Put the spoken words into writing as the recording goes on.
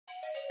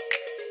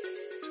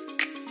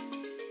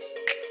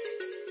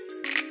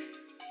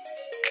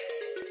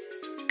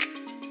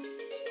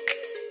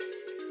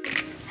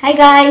Hi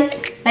guys,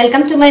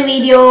 welcome to my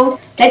video.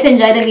 Let's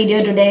enjoy the video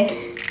today.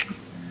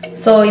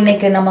 So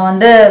இன்னைக்கு நம்ம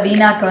வந்து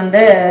வீணாக்கு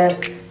வந்து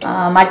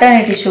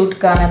maternity shoot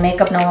கான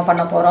மேக்கப் நாம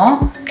பண்ண போறோம்.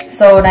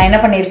 So நான் என்ன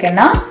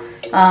பண்ணிருக்கேன்னா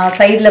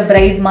சைடுல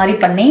braid மாதிரி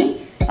பண்ணி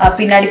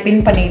பின்னாடி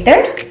பின் பண்ணிட்டு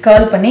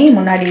curl பண்ணி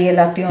முன்னாடி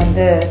எல்லாத்தையும்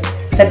வந்து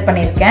செட்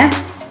பண்ணிருக்கேன்.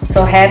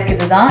 So ஹேர்க்கு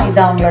இதுதான்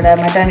அவங்களோட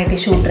maternity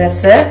shoot dress.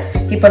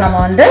 இப்போ நம்ம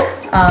வந்து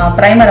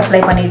primer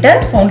apply பண்ணிட்டு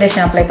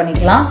foundation apply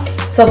பண்ணிக்கலாம்.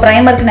 So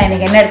primerக்கு நான்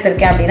இன்னைக்கு என்ன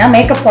எடுத்துர்க்கேன் அப்படினா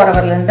Makeup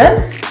Foreverல இருந்து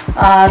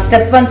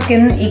step 1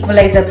 skin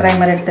equalizer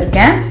primer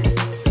எடுத்துர்க்கேன்.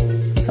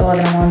 So அத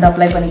நம்ம வந்து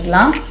apply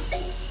பண்ணிக்கலாம்.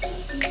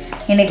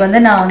 இன்னைக்கு வந்து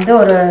நான் வந்து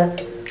ஒரு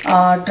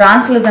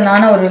translucent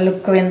ஆன ஒரு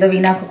look வந்து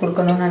வீணாக்கு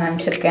கொடுக்கணும்னு நான்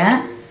நினைச்சிருக்கேன்.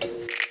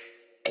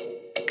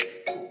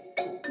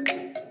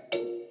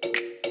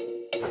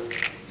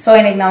 So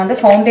இன்னைக்கு நான் வந்து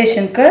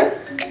foundationக்கு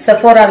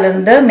Sephora ல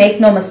இருந்து Make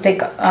No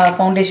Mistake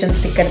foundation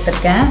stick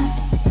எடுத்துர்க்கேன்.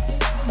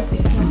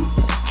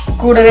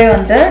 கூடவே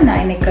வந்து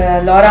நான் இன்னைக்கு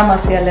Laura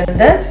Mercier ல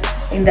இருந்து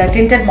இந்த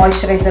Tinted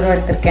Moisturizer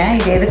எடுத்துர்க்கேன்.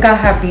 இது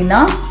எதுக்காக அப்படினா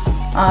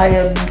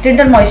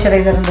Tinted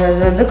Moisturizer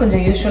வந்து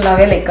கொஞ்சம்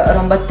யூசுவலாவே லைக்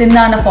ரொம்ப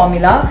தின்னான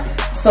ஃபார்முலா.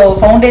 சோ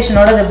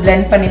ஃபவுண்டேஷனோட அத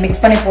blend பண்ணி mix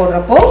பண்ணி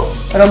போடுறப்போ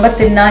ரொம்ப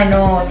தின்னா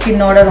இன்னும்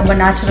ஸ்கின்னோட ரொம்ப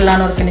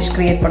நேச்சுரலான ஒரு finish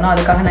கிரியேட் பண்ணும்.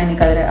 அதுக்காக நான்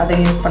இன்னைக்கு அதை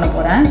யூஸ் பண்ண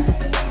போறேன்.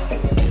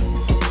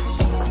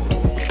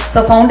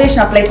 சோ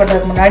ஃபவுண்டேஷன் அப்ளை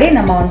பண்றதுக்கு முன்னாடி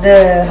நம்ம வந்து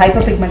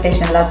ஹைப்பர்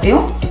பிக்மெண்டேஷன்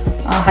எல்லாத்தையும்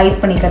ஹைட்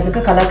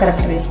பண்ணிக்கிறதுக்கு கலர்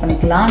கரெக்டர் யூஸ்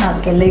பண்ணிக்கலாம். நான்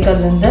அதுக்கு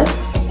எல்லைகள்ல இருந்து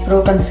bro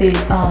கன்சீல்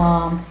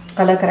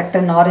colour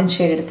character orange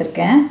shade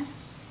எடுத்திருக்கேன்.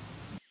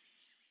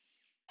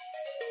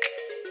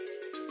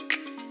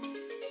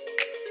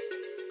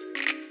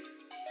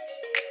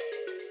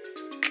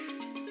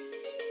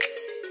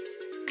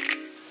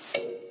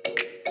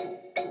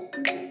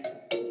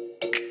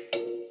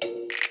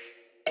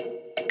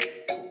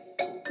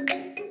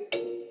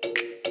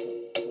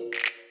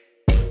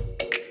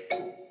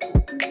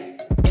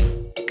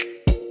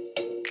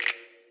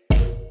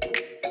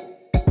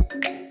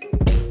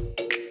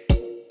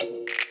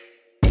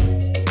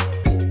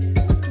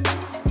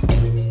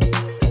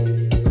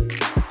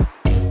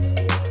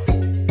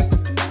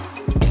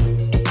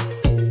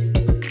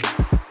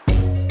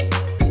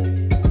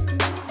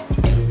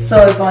 So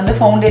இப்போ வந்து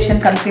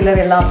ஃபவுண்டேஷன் கன்சீலர்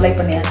எல்லாம் அப்ளை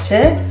பண்ணியாச்சு.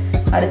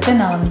 அடுத்து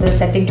நான் வந்து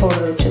செட்டிங்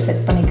பவுடர் வச்சு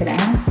செட்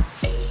பண்ணிக்கிறேன்.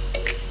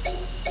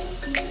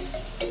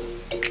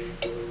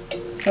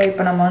 ஸோ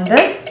இப்போ நம்ம வந்து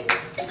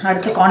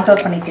அடுத்து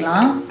கான்டோர்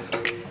பண்ணிக்கலாம்.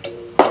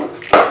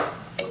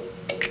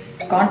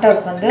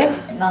 கான்டோருக்கு வந்து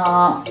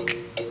நான்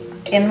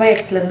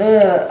NYXலேருந்து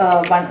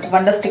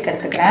வண்டர் ஸ்டிக்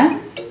எடுத்துக்கிறேன்.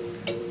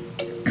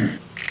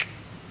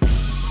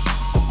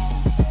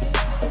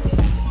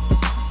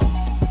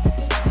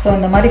 ஸோ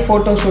இந்த மாதிரி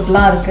ஃபோட்டோ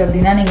ஷூட்லாம் இருக்குது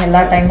அப்படின்னா நீங்கள்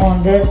எல்லா டைமும்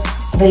வந்து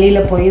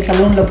வெளியில் போய்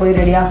சலூனில் போய்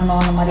ரெடி ஆகணும்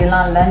அந்த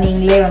மாதிரிலாம் இல்லை.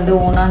 நீங்களே வந்து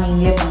ஓனாக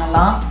நீங்களே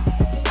பண்ணலாம்.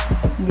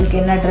 உங்களுக்கு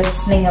என்ன ட்ரெஸ்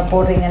நீங்கள்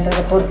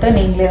போடுறீங்கன்றதை பொறுத்து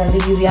நீங்களே வந்து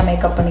ஈஸியாக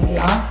மேக்கப்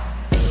பண்ணிக்கலாம்.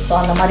 ஸோ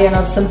அந்த மாதிரியான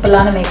ஒரு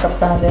சிம்பிளான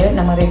மேக்கப் தான் அது.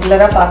 நம்ம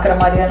ரெகுலராக பார்க்குற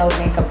மாதிரியான ஒரு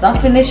மேக்கப் தான்.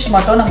 ஃபினிஷ்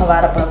மட்டும் நம்ம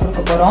வேறு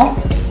கொடுக்க போகிறோம்.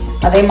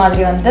 அதே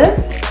மாதிரி வந்து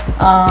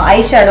ஐ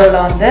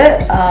ஷேடோவில் வந்து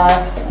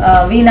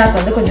வீணாக்கு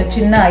வந்து கொஞ்சம்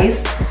சின்ன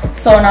ஐஸ்.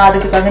 ஸோ நான்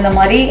அதுக்கு தகுந்த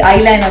மாதிரி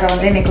ஐலைனரை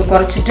வந்து இன்னைக்கு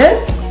குறைச்சிட்டு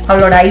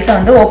அவளோட ஐஸை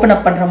வந்து ஓப்பன்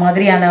அப் பண்ணுற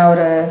மாதிரியான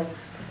ஒரு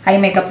ஐ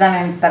மேக்கப் தான்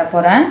நான் எனக்கு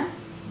தரப்போகிறேன்.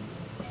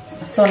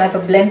 ஸோ நான்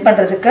இப்போ பிளெண்ட்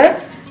பண்ணுறதுக்கு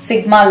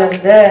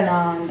சிக்மாலேருந்து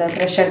நான் இந்த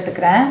ப்ரஷ்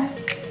எடுத்துக்கிறேன்.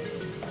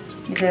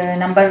 இது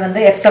நம்பர்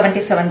வந்து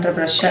F77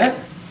 ப்ரஷ்ஷு.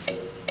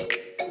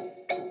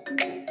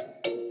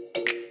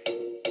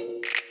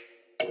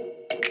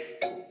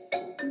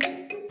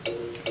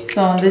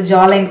 ஸோ வந்து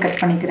ஜா லைன்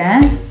கட்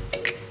பண்ணிக்கிறேன்.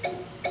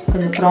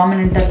 கொஞ்சம்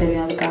ப்ராமினெண்ட்டாக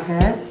தெரியும்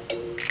அதுக்காக.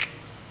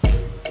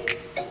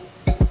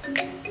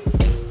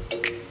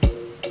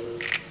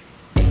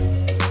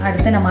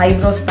 அடுத்து நம்ம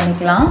ஐப்ரோஸ்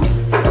பண்ணிக்கலாம்.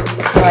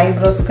 ஸோ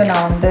ஐப்ரோஸ்க்கு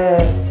நான் வந்து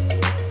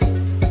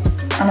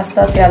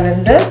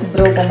அனஸ்தாசியாலேருந்து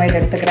ப்ரோ pomade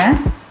எடுத்துக்கிறேன்.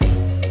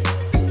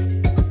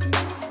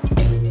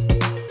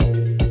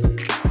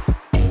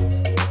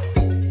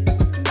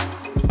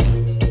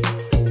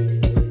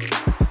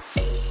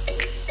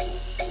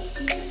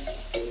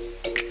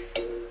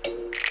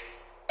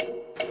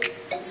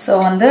 ஸோ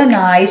வந்து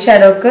நான் ஐ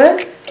ஷேடோவுக்கு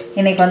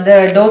இன்னைக்கு வந்து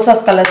டோஸ்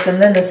ஆஃப்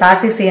கலர்ஸ்லேருந்து இந்த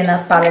சாசி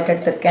Sienas பேலட்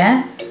எடுத்திருக்கேன்.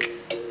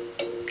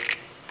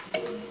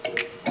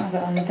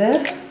 வந்து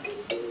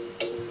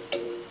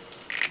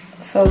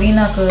ஸோ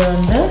வீணாக்கு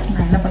வந்து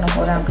நான் என்ன பண்ண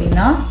போகிறேன்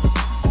அப்படின்னா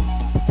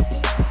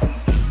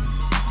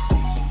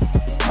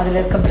அதில்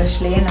இருக்க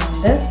ப்ரஷ்லேயே நான்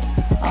வந்து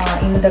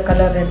இந்த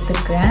கலர்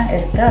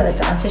எடுத்து அதை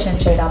டிரான்சிஷன்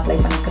ஷேட் அப்ளை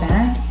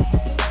பண்ணிக்கிறேன்.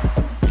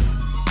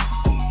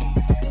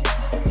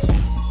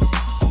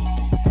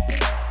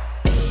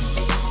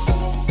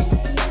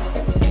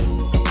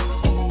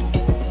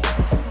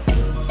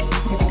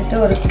 எடுத்துட்டு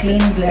ஒரு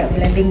க்ளீன்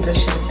பிளெண்டிங்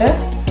ப்ரஷ் எடுத்து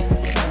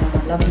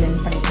நல்லா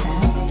பிளெண்ட் பண்ணிக்கிறேன்.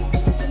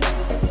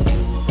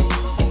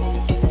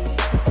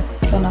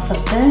 ஸோ நான்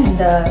ஃபஸ்ட்டு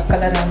இந்த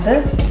கலரை வந்து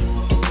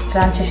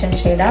ட்ரான்சிஷன்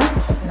ஷேடாக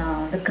நான்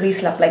வந்து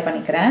க்ரீஸில் அப்ளை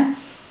பண்ணிக்கிறேன்.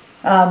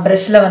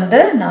 ப்ரஷில் வந்து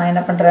நான்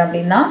என்ன பண்ணுறேன்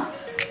அப்படின்னா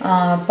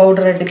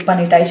பவுடரை டிப்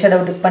பண்ணிவிட்டு ஐஷேடோ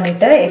டிப்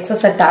பண்ணிவிட்டு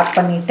எக்ஸஸை டேப்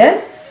பண்ணிவிட்டு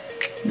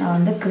நான்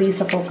வந்து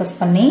க்ரீஸை ஃபோக்கஸ்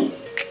பண்ணி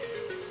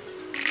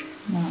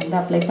நான்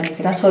வந்து அப்ளை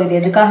பண்ணிக்கிறேன். ஸோ இது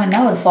எதுக்காகன்னா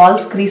ஒரு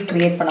ஃபால்ஸ் க்ரீஸ்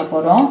க்ரியேட் பண்ண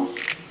போகிறோம்.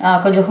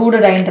 கொஞ்சம்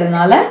ஹூடட்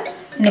ஆயின்றதுனால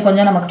இன்னும்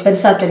கொஞ்சம் நமக்கு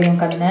பெருசாக தெரியும்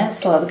கண்ணு.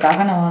 ஸோ அதுக்காக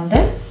நம்ம வந்து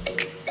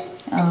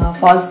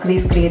ஃபால்ஸ்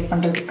க்ரீஸ் க்ரியேட்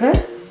பண்ணுறதுக்கு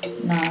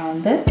நான்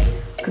வந்து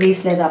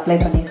க்ரீஸில் இதை அப்ளை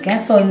பண்ணியிருக்கேன்.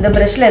 ஸோ இந்த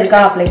ப்ரஷில்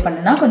எதுக்காக அப்ளை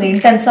பண்ணுன்னா கொஞ்சம்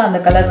இன்டென்ஸாக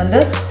அந்த கலர் வந்து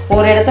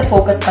ஒரு இடத்த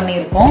ஃபோக்கஸ்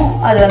பண்ணியிருக்கோம்.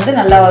 அது வந்து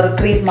நல்லா ஒரு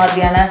க்ரீஸ்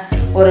மாதிரியான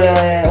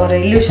ஒரு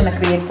இல்யூஷனை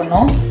க்ரியேட்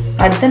பண்ணும்.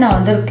 அடுத்து நான்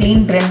வந்து ஒரு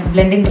க்ளீன்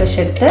பிளெண்டிங் ப்ரஷ்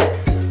எடுத்து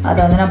அதை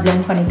வந்து நான்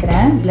பிளெண்ட்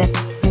பண்ணிக்கிறேன்.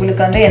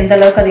 உங்களுக்கு வந்து எந்த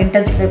அளவுக்கு அது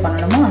இன்டென்சிஃபை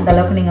பண்ணணுமோ அந்த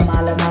அளவுக்கு நீங்கள்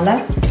மேலே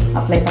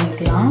அப்ளை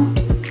பண்ணிக்கலாம்.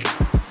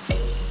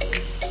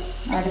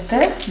 அடுத்து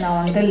நான்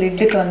வந்து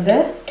லிட்டுக்கு வந்து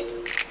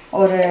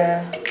ஒரு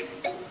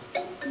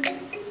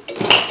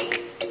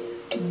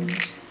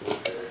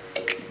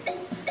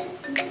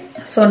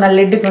நான்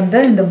லிட்டுக்கு வந்து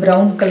இந்த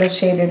ப்ரௌன் கலர்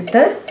ஷேட்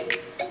எடுத்து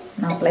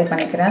நான் அப்ளை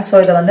பண்ணிக்கிறேன்.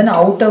 ஸோ இதை வந்து நான்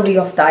அவுட்டர் வியூ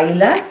ஆஃப் த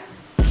ஐல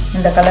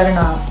இந்த கலரை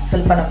நான்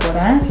ஃபில் பண்ண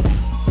போகிறேன்.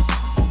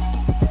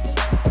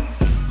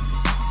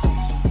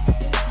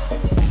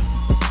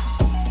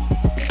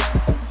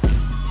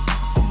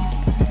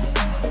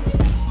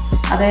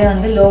 அதே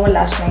வந்து லோவர்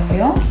லாஷ்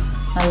லைன்லையும்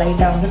நான்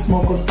லைட்டாக வந்து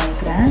ஸ்மோக் அவுட்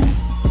பண்ணிக்கிறேன்.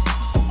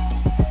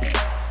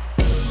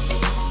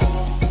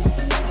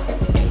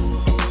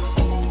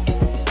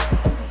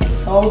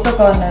 ஸோ அவுட்டர்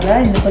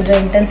கார்னரில் இன்னும்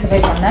கொஞ்சம் இன்டென்சிஃபை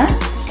பண்ண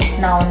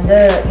நான் வந்து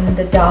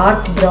இந்த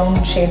டார்க் ப்ரௌன்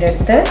ஷேட்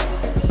எடுத்து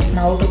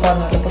நான் அவுட்டர்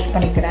கார்னரில் புஷ்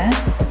பண்ணிக்கிறேன்.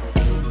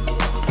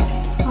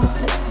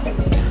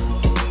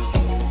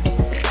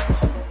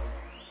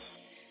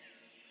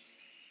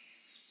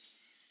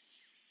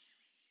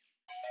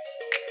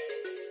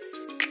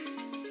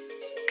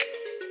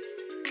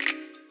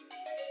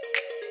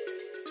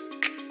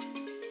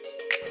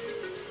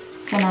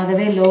 ஸோ நான்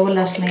அதுவே லோவர்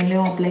லாஷ்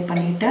லைன்லேயும் அப்ளை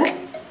பண்ணிவிட்டு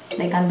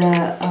லைக் அந்த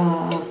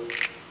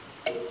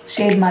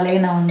ஷேட் மேலேயே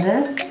நான் வந்து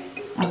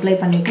அப்ளை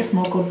பண்ணிவிட்டு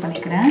ஸ்மோக் அவுட்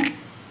பண்ணிக்கிறேன்.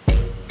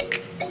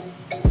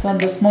 ஸோ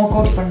அந்த ஸ்மோக்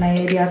அவுட் பண்ண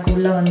ஏரியாவுக்கு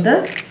உள்ளே வந்து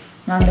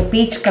நான் அந்த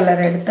பீச்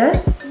கலர் எடுத்து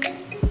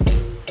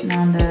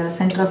நான் அந்த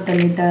சென்டர் ஆஃப் த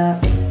லிட்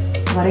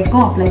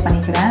வரைக்கும் அப்ளை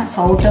பண்ணிக்கிறேன். So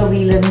outer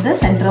வீலேருந்து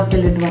centre of the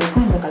lid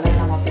வரைக்கும் இந்த கலர்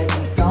நம்ம அப்ளை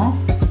பண்ணிக்கிறோம்.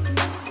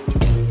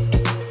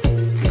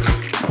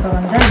 இப்போ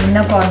வந்து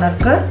இன்னர்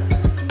கார்னருக்கு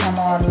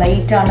நம்ம ஒரு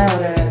லைட்டான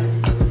ஒரு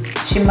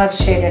ஷிம்மர்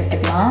ஷேட்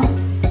எடுத்துக்கலாம்.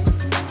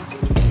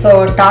 ஸோ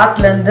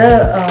டார்ட்லேருந்து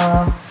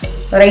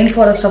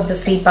ரெயின்ஃபாரஸ்ட் ஆஃப் த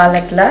சீ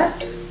பேலட்டில்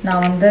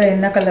நான் வந்து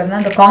என்ன கலர்னா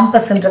அந்த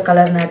காம்பஸ்ன்ற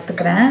கலர் நான்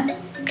எடுத்துக்கிறேன்.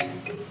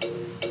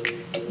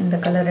 இந்த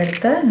கலர்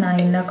எடுத்து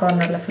நான் இன்னர்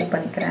கார்னரில் ஃபில்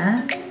பண்ணிக்கிறேன்.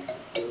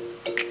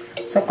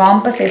 ஸோ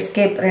காம்பஸ்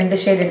எஸ்கேப்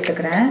 2 ஷேட்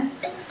எடுத்துக்கிறேன்.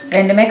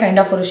 ரெண்டுமே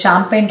கைண்ட் ஆஃப் ஒரு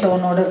ஷாம்பெயின்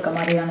டோனோடு இருக்க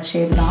மாதிரியான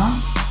ஷேட் தான்.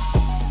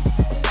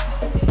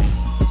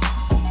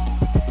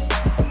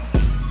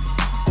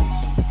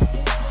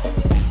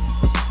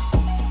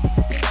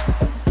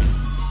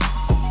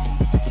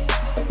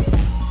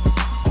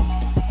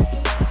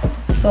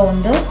 ஸோ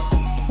வந்து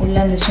உள்ள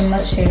அந்த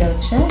ஷிம்மர் ஷேடை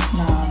வச்சு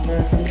நான் வந்து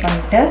ஃபில்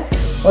பண்ணிவிட்டு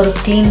ஒரு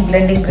க்ளீன்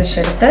பிளெண்டிங் ப்ரஷ்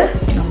எடுத்து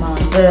நம்ம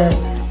வந்து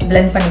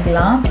பிளெண்ட்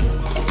பண்ணிக்கலாம்.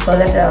 ஸோ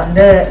தட்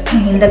வந்து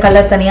இந்த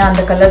கலர் தனியாக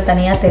அந்த கலர்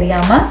தனியாக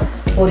தெரியாமல்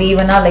ஒரு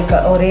ஈவனாக லைக்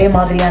ஒரே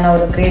மாதிரியான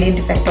ஒரு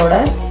கிரேடியன்ட் எஃபெக்டோட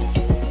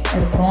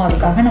இருக்கும்.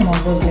 அதுக்காக நம்ம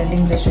வந்து ஒரு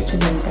பிளெண்டிங் ப்ரஷ்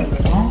வச்சு பிளெண்ட்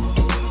பண்ணிக்கிறோம்.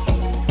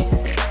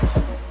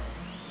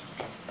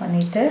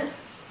 பண்ணிவிட்டு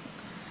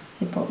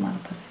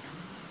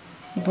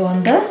இப்போ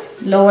வந்து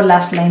லோவர்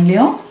லாஷ்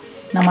லைன்லேயும்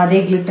நம்ம அதே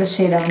கிளிட்டர்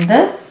ஷேடை வந்து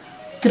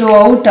த்ரூ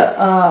அவுட்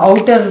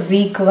அவுட்டர்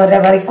வீக் வர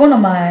வரைக்கும்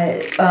நம்ம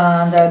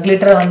அந்த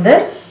கிளிட்டரை வந்து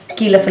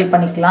கீழே ஃபில்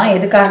பண்ணிக்கலாம்.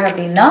 எதுக்காக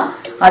அப்படின்னா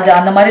அது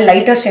அந்த மாதிரி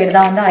லைட்டர் ஷேடு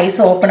தான் வந்து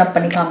ஐஸை ஓப்பன் அப்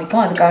பண்ணி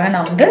காமிக்கும். அதுக்காக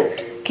நான் வந்து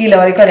கீழே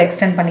வரைக்கும் அதை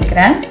எக்ஸ்டெண்ட்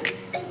பண்ணிக்கிறேன்.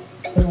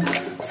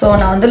 ஸோ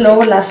நான் வந்து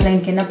லோவர் லாஷ்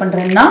லைனுக்கு என்ன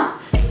பண்ணுறேன்னா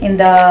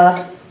இந்த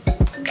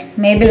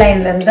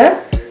மேபிலைன்லேருந்து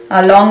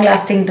லாங்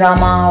லாஸ்டிங்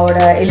ட்ராமாவோட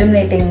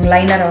இலுமினேட்டிங்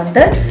லைனரை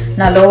வந்து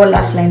நான் லோவர்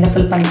லாஷ் லைனில்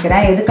ஃபில்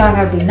பண்ணிக்கிறேன். எதுக்காக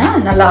அப்படின்னா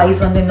நல்லா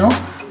ஐஸ் வந்து இன்னும்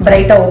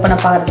பிரைட்டாக ஓப்பன்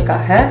அப்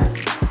ஆகிறதுக்காக.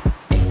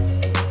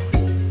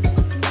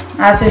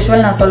 ஆஸ்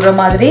யூஷுவல் நான் சொல்கிற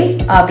மாதிரி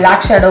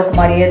பிளாக் ஷேடோவுக்கு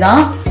மாதிரியே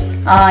தான்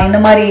இந்த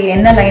மாதிரி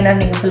என்ன லைனர்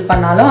நீங்கள் ஃபில்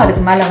பண்ணாலும்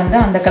அதுக்கு மேலே வந்து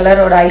அந்த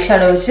கலரோட ஐ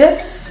ஷேடோ வச்சு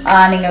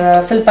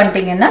நீங்கள் ஃபில்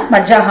பண்ணிட்டீங்கன்னா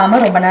ஸ்மட்ஜ்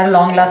ஆகாமல் ரொம்ப நேரம்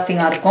லாங்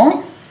லாஸ்டிங்காக இருக்கும்.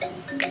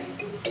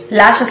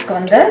 லேஷஸ்க்கு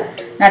வந்து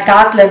நான்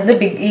டார்ட்லேருந்து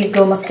பிக்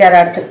ஈகோ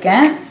மஸ்காரா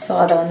எடுத்திருக்கேன். ஸோ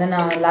அதை வந்து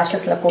நான்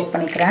லேஷஸில் கோட்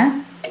பண்ணிக்கிறேன்.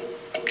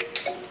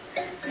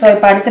 ஸோ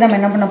இப்போ அடுத்து நம்ம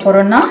என்ன பண்ண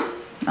போகிறோம்னா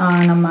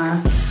நம்ம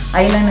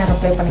ஐலைனர்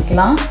அப்ளை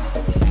பண்ணிக்கலாம்.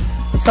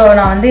 ஸோ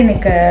நான் வந்து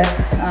இன்னைக்கு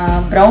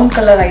ப்ரௌன்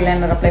கலர்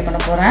ஐலைனர் அப்ளை பண்ண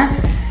போகிறேன்.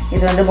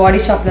 இது வந்து பாடி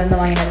ஷாப்லேருந்து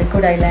வாங்கின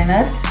லிக்விட்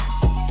ஐலைனர்.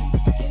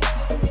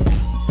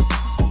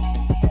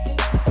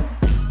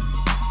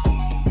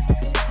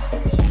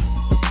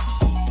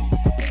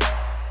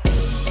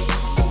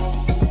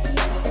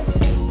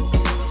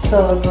 ஸோ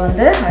இப்போ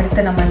வந்து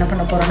அடுத்து நம்ம என்ன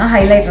பண்ண போகிறோம்னா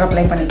ஹைலைட்டர்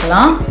அப்ளை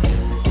பண்ணிக்கலாம்.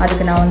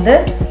 அதுக்கு நான் வந்து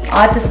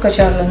artist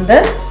கச்சோர்லேருந்து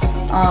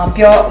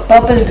pure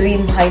purple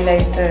dream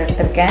highlighter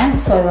எடுத்திருக்கேன்.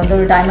 ஸோ இது வந்து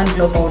ஒரு டைமண்ட்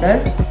க்ளோ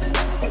பவுடர்.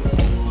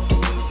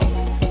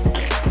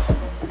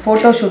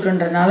 ஃபோட்டோ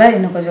ஷூட்டுன்றதுனால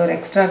இன்னும் கொஞ்சம் ஒரு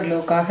எக்ஸ்ட்ரா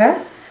க்ளோக்காக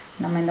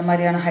நம்ம இந்த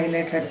மாதிரியான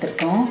ஹைலைட்டர்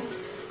எடுத்திருக்கோம்.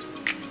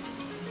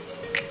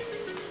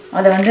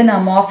 அதை வந்து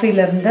நான்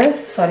மார்ஃபிலேருந்து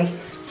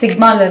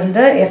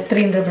சிக்மாலேருந்து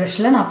F3ன்ற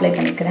ப்ரஷில் நான் அப்ளை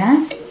பண்ணிக்கிறேன்.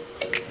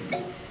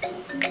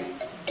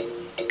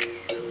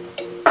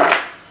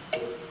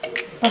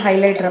 இப்போ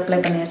ஹைலைட்டர் அப்ளை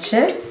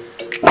பண்ணியாச்சு.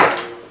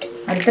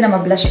 அடுத்து நம்ம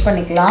blush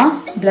பண்ணிக்கலாம்.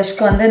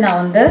 blushக்கு வந்து நான்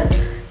வந்து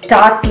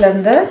Tarteல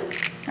இருந்து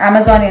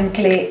Amazonian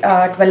Clay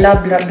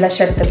 12 blush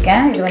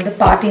எடுத்திருக்கேன். இது வந்து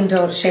பார்ட்டின்ற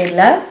ஒரு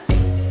ஷேட்ல.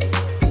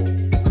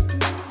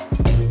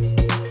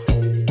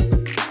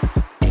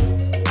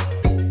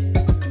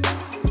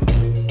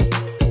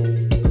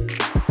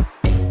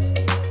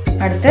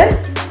 அடுத்து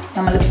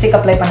நம்ம லிப்ஸ்டிக்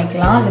அப்ளை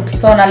பண்ணிக்கலாம்.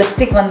 ஸோ நான்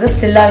லிப்ஸ்டிக் வந்து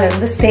ஸ்டில்லால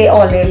இருந்து stay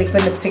all day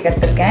liquid lipstick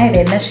எடுத்திருக்கேன். இது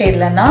என்ன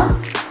ஷேட்லன்னா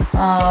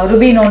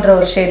ருபினோன்ற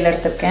ஒரு ஷேட்ல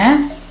எடுத்திருக்கேன்.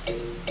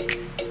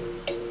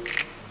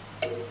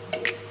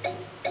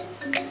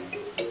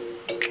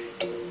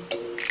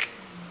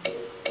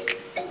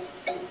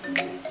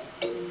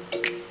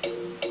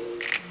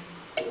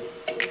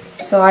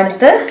 ஸோ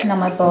அடுத்து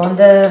நம்ம இப்போ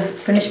வந்து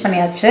ஃபினிஷ்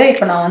பண்ணியாச்சு.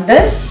 இப்போ நான் வந்து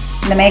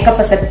இந்த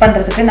மேக்கப்பை செட்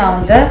பண்ணுறதுக்கு நான்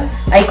வந்து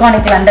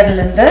ஐகானிக்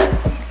லண்டன்லேருந்து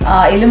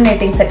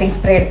illuminating setting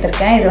spray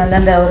எடுத்திருக்கேன். இது வந்து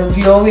அந்த ஒரு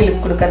glowy look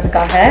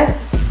கொடுக்கறதுக்காக.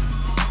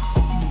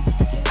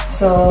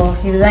 ஸோ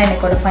இதுதான்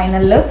எனக்கு ஒரு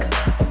ஃபைனல் லுக்.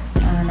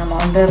 நம்ம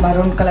வந்து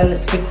மரூன் கலர்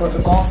லிப்ஸ்டிக்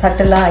போட்டிருக்கோம்,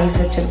 சட்டிலாக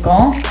ஐஸ்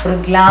வச்சுருக்கோம். ஒரு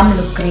கிளாம்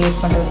லுக்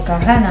க்ரியேட்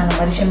பண்ணுறதுக்காக நான் இந்த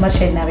மாதிரி ஷிம்மர்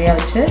ஷேட் நிறையா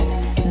வச்சு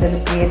இந்த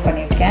லுக் க்ரியேட்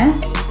பண்ணியிருக்கேன்.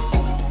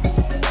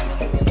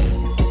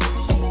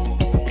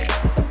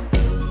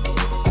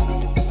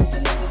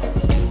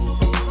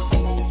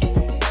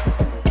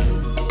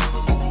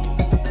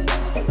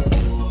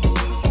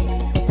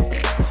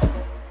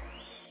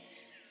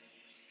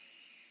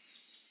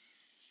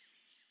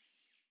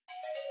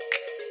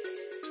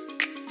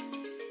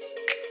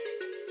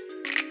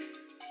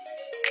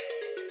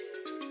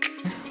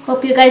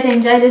 Hope you guys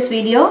enjoy this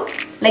video.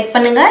 Like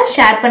பண்ணுங்க,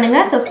 share பண்ணுங்க,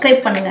 subscribe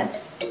பண்ணுங்க.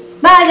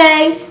 Bye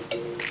guys.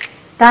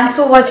 Thanks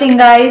for watching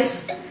guys.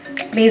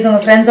 Please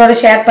உங்க friends ஓட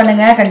share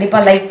பண்ணுங்க,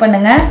 கண்டிப்பா like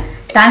பண்ணுங்க.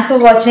 Thanks for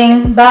watching.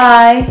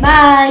 Bye.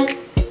 Bye.